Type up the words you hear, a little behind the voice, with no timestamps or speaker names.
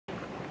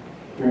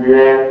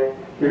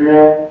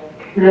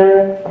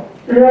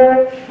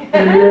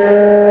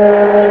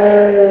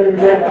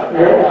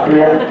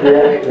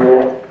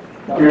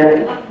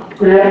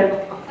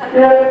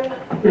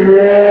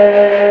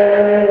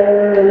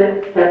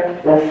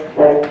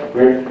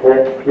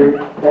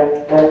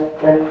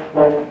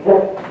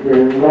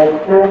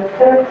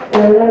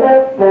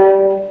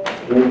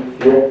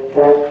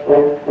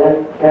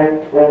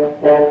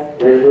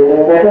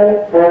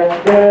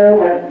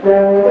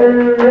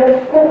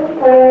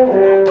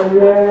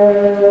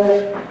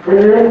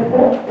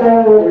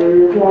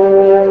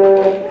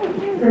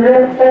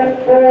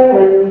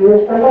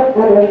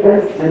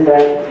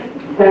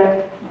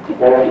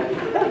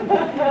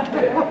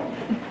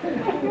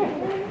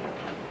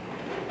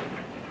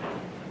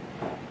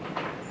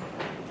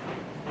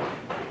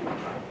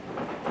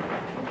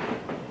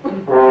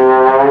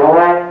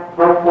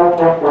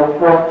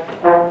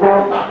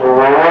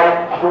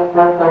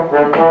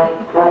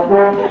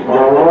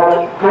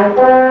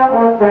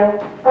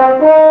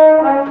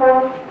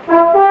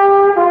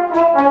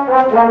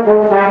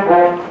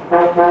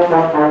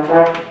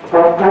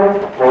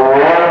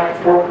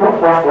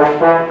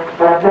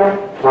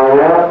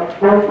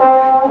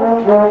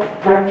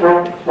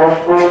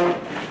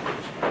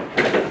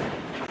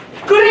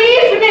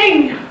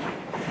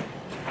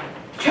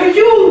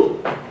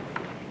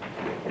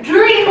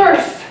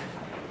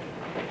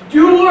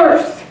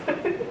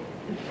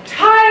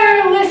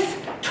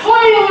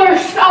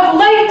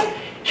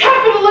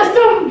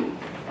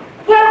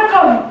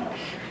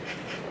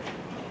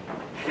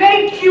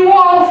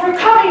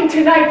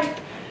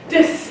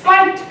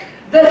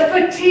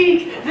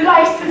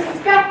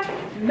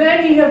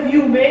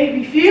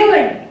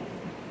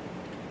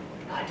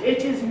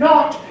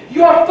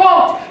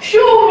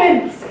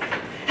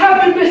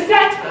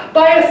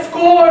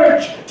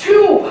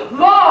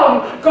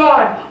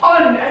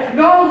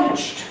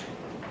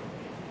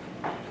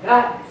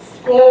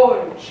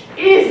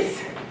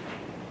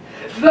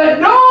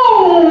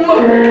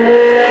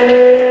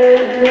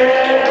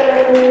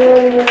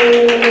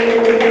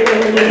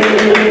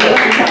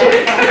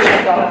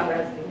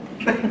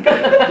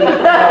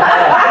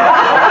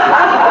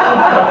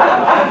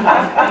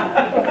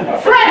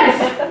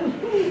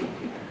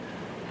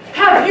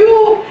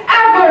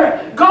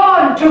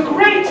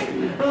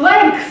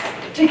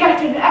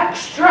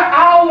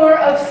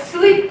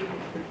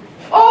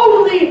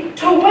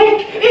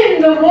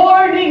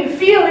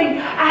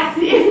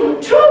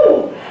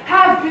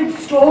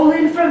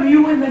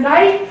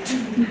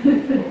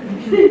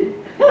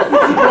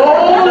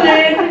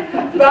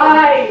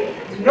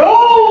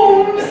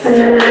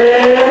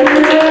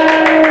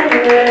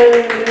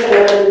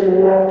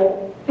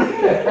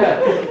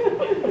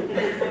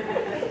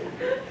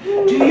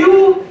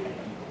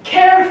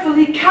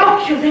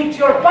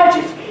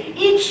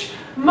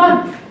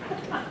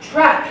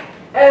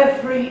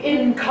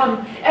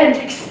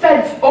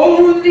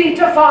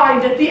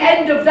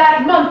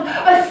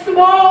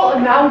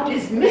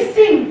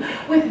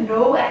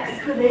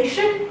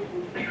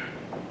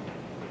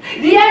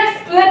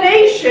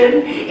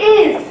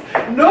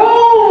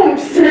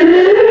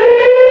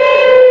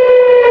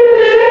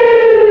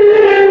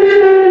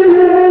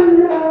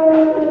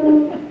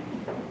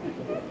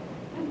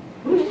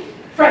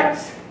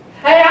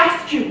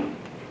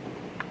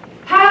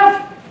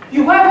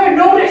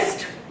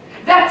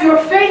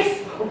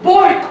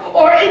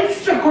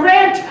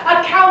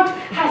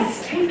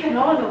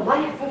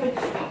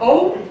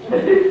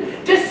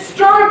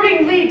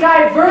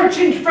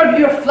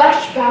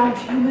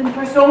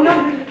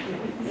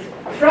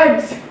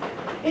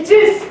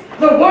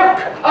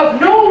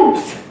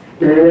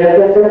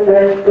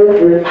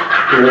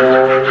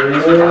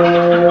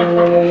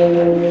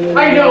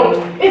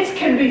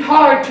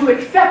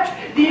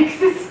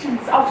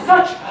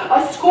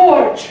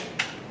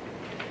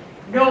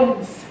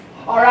Gnomes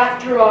are,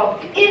 after all,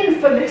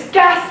 infamous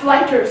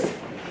gaslighters.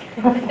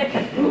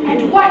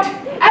 And what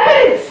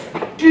evidence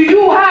do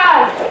you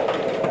have?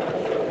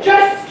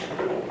 Just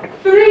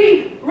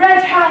 3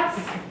 red hats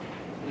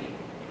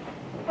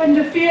and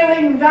a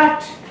feeling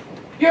that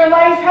your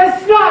life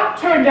has not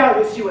turned out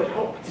as you had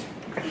hoped.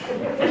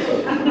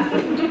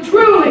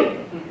 Truly,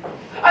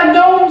 a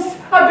gnome's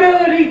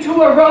ability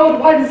to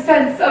erode one's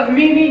sense of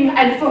meaning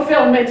and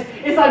fulfillment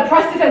is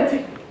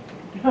unprecedented.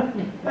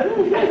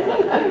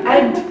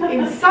 And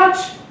in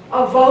such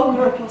a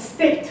vulnerable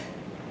state,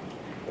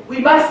 we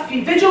must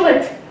be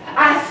vigilant,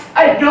 as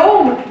a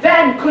gnome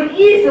then could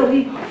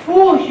easily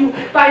fool you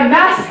by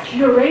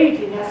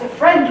masquerading as a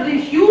friendly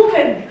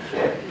human.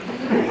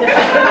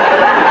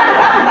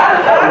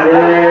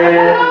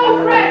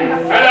 Hello,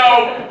 friends. Hello.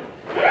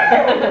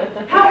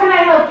 How can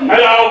I help you?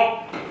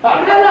 Hello.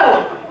 Hello.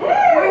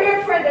 We're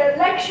here for the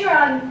lecture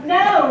on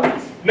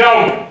gnomes.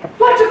 No.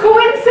 What a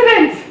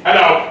coincidence.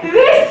 Hello.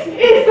 This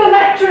is the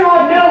lecture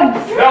on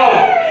gnomes. No.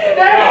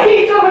 There are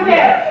seats over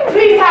there.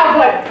 Please have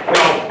one.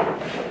 No.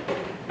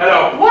 Hello.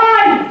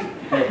 Why?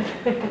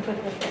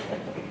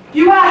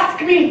 You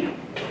ask me,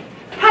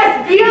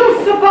 has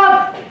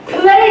Beelzebub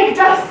plagued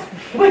us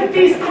with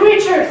these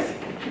creatures?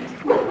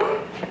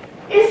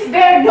 Is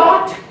there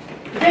naught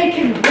they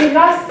can bring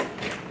us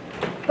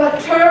but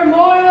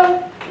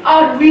turmoil,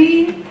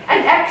 ennui,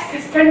 and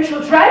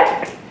existential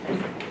dread?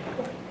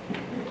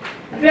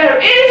 There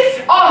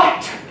is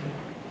aught.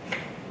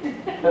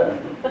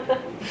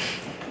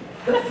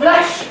 The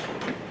flesh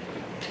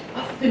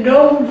of the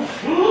gnome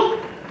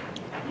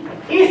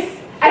is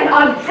an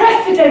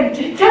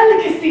unprecedented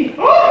delicacy. I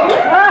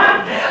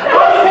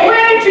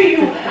swear to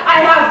you,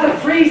 I have the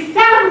free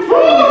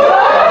samples.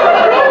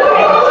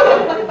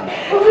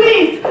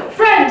 Please,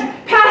 friend,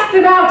 pass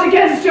them out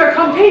against your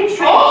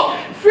compatriots.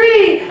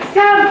 Free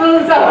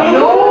samples of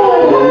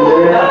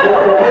gnome.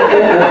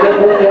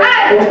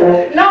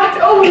 And not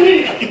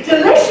only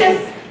delicious,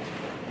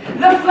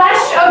 the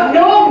flesh of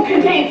gnome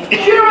contains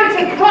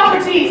curative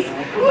properties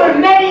for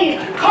many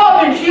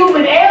common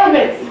human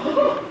ailments.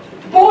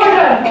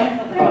 Boredom,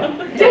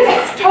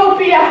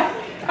 dystopia,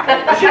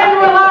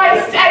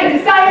 generalized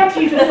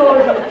anxiety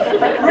disorder,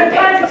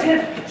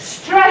 repetitive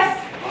stress,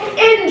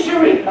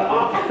 injury.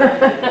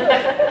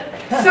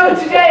 So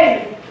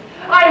today,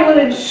 I will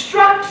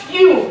instruct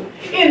you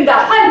in the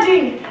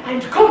hunting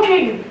and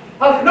cooking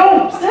of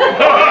gnomes.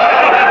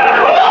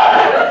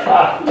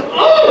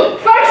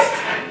 First,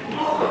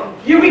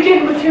 you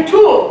begin with your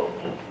tool,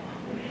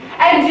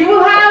 and you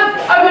will have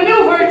a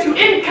maneuver to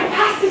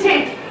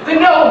incapacitate the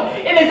gnome.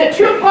 It is a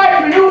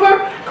two-part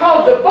maneuver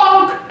called the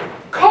bonk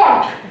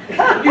conk.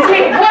 You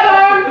take one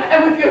arm,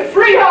 and with your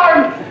free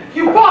arm,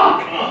 you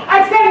bonk,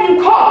 and then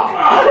you conk,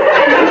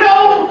 and the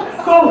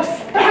gnome goes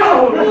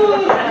down.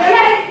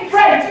 Yes,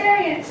 friend.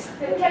 Experience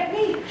the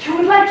technique. You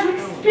would like to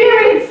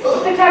experience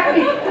the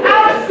technique?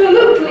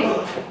 Absolutely.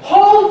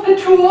 Hold the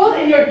tool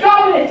in your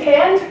dominant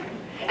hand,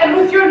 and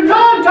with your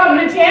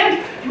non-dominant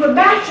hand, you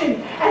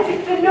imagine as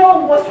if the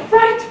gnome was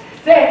right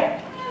there.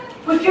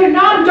 With your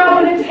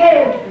non-dominant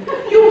hand,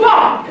 you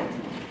bonk,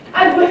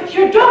 and with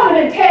your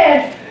dominant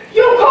hand,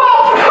 you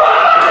conk.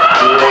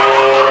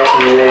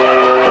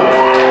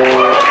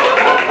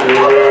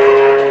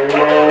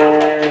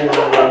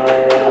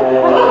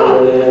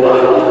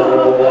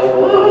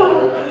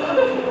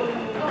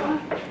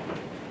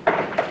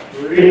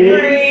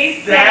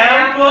 Free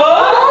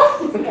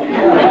samples?